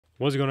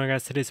What's going on,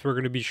 guys? Today we're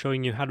going to be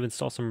showing you how to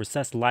install some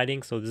recessed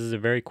lighting. So this is a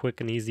very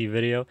quick and easy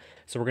video.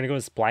 So we're going to go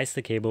and splice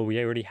the cable. We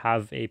already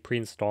have a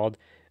pre-installed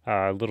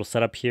little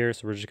setup here,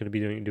 so we're just going to be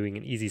doing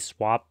an easy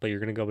swap. But you're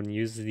going to go and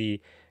use the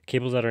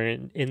cables that are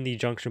in the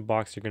junction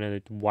box. You're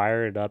going to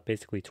wire it up,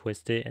 basically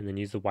twist it, and then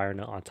use the wire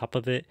nut on top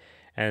of it,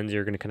 and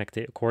you're going to connect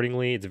it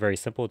accordingly. It's very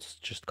simple. It's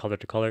just color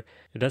to color.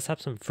 It does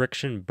have some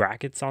friction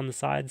brackets on the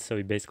side, so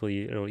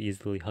it'll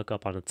easily hook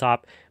up on the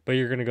top, but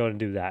you're going to go and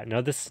do that.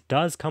 Now this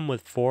does come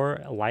with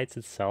 4 lights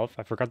itself.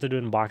 I forgot to do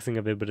an unboxing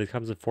of it, but it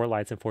comes with 4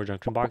 lights and 4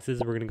 junction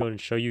boxes. We're going to go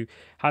and show you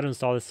how to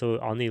install this. So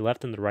on the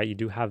left and the right, you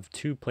do have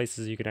 2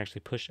 places you can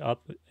actually push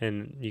up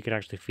and you can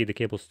actually feed the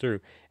cables through,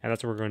 and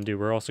that's what we're going to do.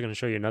 We're also going to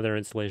show you another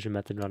installation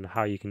method on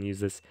how you can use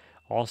this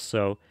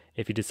also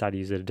if you decide to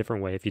use it a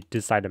different way, if you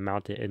decide to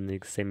mount it in the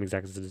same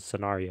exact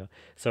scenario.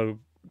 So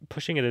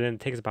pushing it in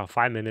takes about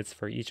 5 minutes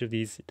for each of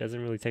these. It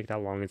doesn't really take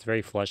that long. It's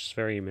very flush, it's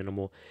very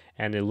minimal,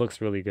 and it looks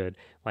really good.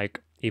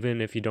 Like,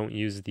 even if you don't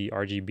use the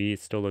RGB, it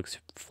still looks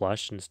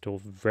flush and still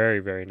very,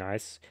 very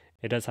nice.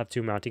 It does have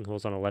 2 mounting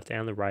holes on the left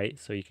and the right,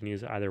 so you can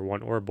use either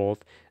one or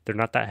both. They're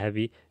not that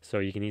heavy, so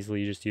you can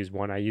easily just use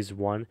one. I use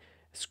one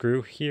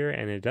screw here,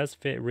 and it does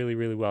fit really,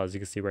 really well. As you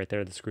can see right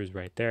there, the screw's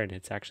right there, and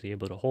it's actually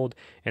able to hold,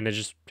 and it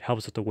just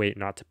helps with the weight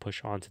not to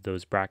push onto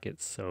those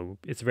brackets. So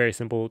it's very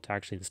simple to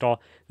actually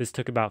install. This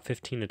took about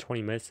 15 to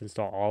 20 minutes to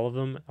install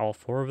all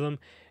 4 of them,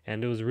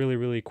 and it was really,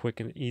 really quick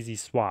and easy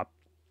swap.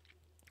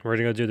 We're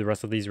going to go do the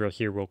rest of these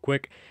real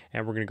quick,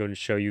 and we're going to go and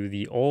show you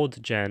the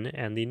old gen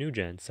and the new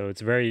gen. So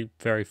it's very,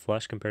 very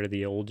flush compared to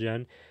the old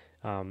gen.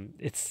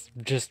 It's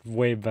just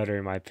way better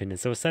in my opinion.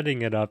 So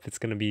setting it up, it's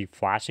going to be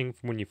flashing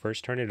when you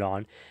first turn it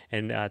on,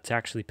 and to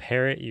actually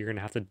pair it, you're going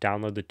to have to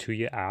download the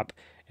Tuya app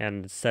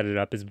and set it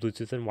up as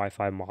Bluetooth and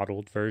Wi-Fi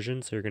modeled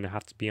version. So you're going to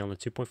have to be on the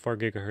 2.4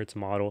 gigahertz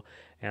model,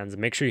 and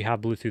make sure you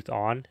have Bluetooth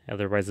on,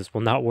 otherwise this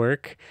will not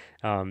work.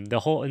 The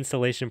whole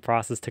installation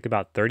process took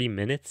about 30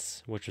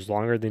 minutes, which is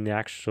longer than the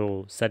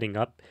actual setting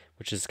up,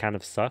 which is kind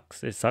of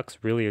sucks. It sucks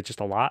really,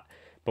 just a lot.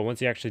 But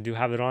once you actually do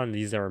have it on,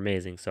 these are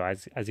amazing. So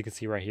as you can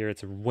see right here,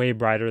 it's way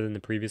brighter than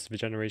the previous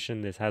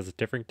generation. This has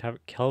different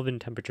Kelvin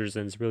temperatures,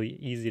 and it's really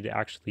easy to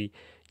actually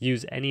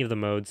use any of the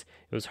modes.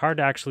 It was hard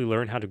to actually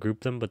learn how to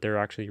group them, but they're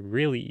actually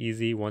really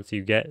easy once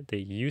you get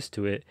used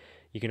to it.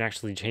 You can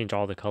actually change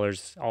all the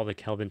colors, all the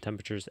Kelvin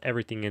temperatures,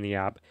 everything in the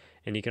app.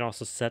 And you can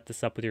also set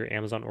this up with your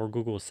Amazon or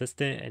Google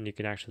Assistant, and you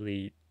can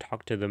actually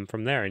talk to them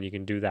from there, and you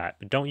can do that.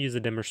 But don't use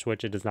a dimmer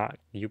switch. It does not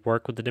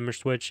work with the dimmer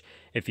switch.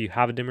 If you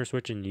have a dimmer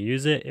switch and you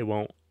use it, it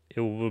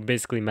will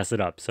basically mess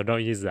it up. So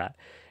don't use that.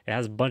 It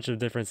has a bunch of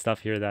different stuff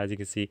here that, as you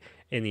can see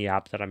in the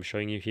app that I'm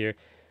showing you here,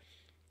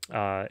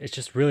 it's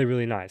just really,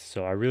 really nice.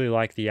 So I really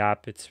like the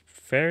app. It's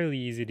fairly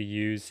easy to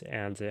use,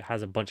 and it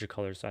has a bunch of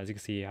colors. So as you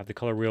can see, you have the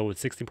color wheel with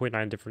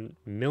 16.9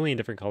 million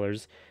different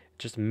colors,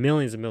 just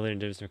millions of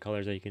different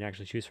colors that you can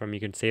actually choose from. You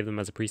can save them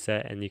as a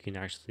preset, and you can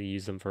actually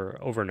use them for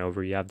over and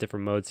over. You have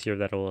different modes here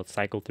that will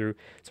cycle through.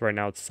 So right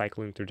now it's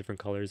cycling through different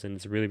colors, and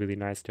it's really, really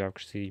nice to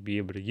actually be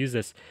able to use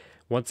this.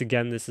 Once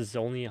again, this is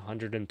only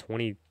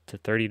 $120 to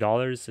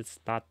 $30. It's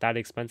not that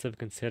expensive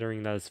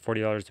considering that it's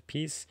 $40 a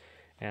piece,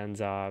 and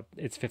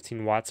it's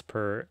 15 watts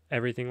per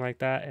everything like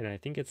that, and I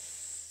think it's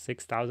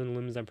 6,000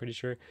 lumens, I'm pretty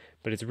sure.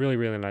 But it's really,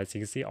 really nice.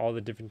 You can see all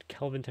the different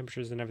Kelvin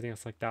temperatures and everything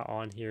else like that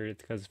on here.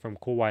 It's because from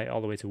cool white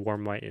all the way to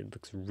warm white, it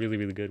looks really,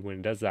 really good when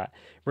it does that.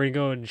 We're gonna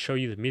go and show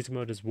you the music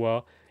mode as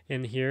well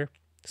in here.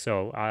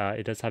 So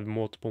it does have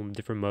multiple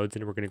different modes,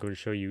 and we're gonna go and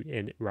show you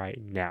it right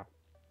now.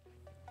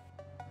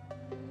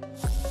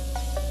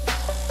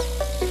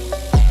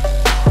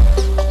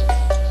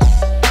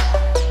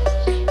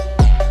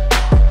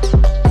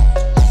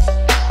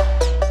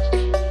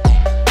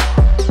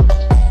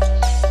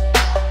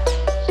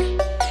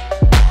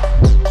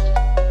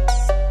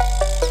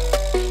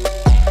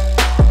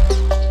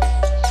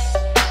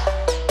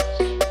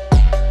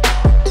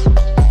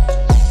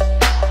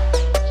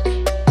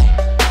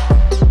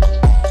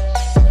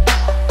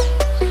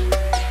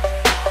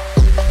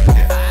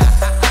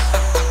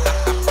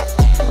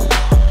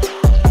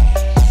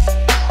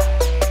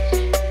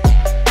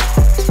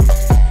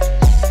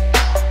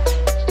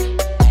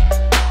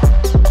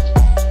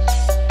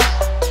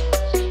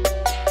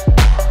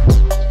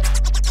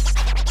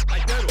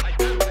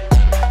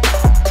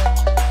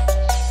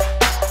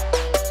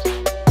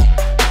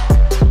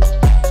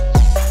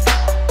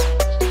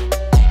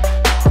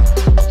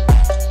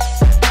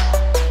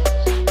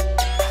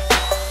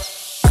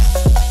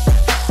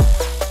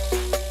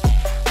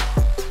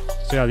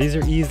 So yeah, these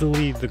are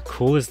easily the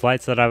coolest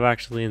lights that I've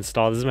actually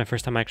installed. This is my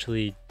first time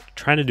actually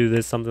trying to do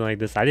this, something like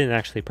this. I didn't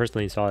actually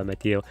personally install it, my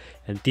Theo,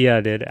 and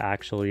Thea did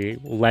actually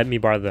let me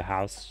borrow the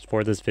house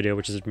for this video,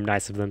 which is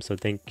nice of them. So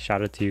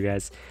shout out to you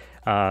guys.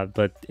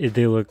 But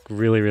they look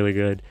really, really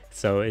good.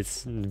 So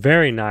it's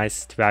very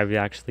nice to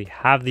actually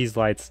have these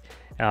lights,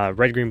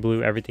 red, green,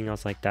 blue, everything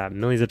else like that,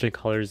 millions of different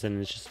colors,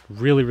 and it's just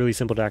really, really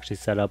simple to actually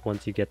set up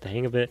once you get the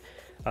hang of it.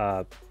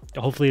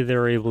 Hopefully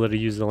they're able to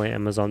use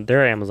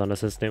their Amazon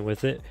Assistant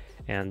with it,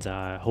 and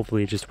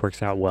hopefully it just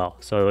works out well.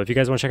 So if you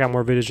guys want to check out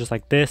more videos just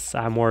like this,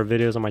 I have more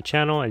videos on my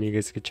channel and you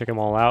guys can check them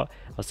all out.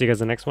 I'll see you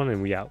guys in the next one,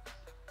 and we out.